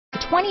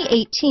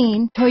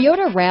2018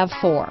 Toyota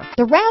RAV4.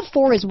 The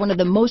RAV4 is one of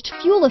the most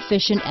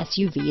fuel-efficient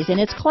SUVs in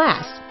its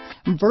class.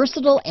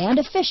 Versatile and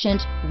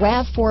efficient,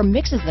 RAV4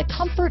 mixes the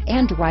comfort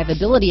and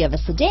drivability of a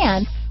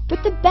sedan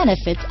with the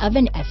benefits of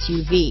an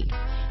SUV.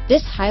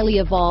 This highly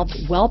evolved,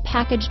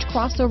 well-packaged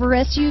crossover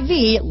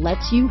SUV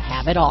lets you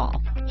have it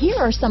all. Here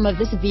are some of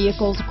this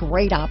vehicle's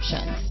great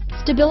options: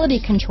 stability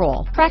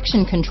control,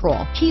 traction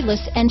control,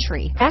 keyless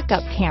entry,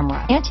 backup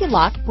camera,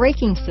 anti-lock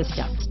braking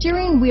system,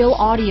 steering wheel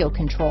audio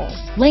controls,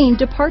 lane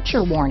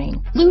departure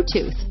warning,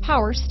 Bluetooth,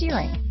 power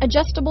steering,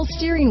 adjustable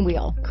steering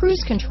wheel,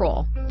 cruise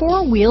control,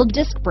 four-wheel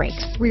disc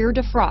brakes, rear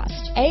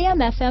defrost,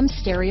 AM/FM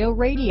stereo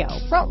radio,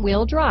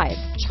 front-wheel drive,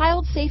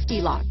 child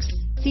safety locks,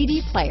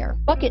 CD player,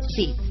 bucket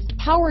seats,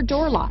 power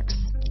door locks.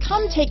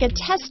 Come take a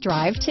test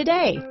drive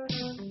today.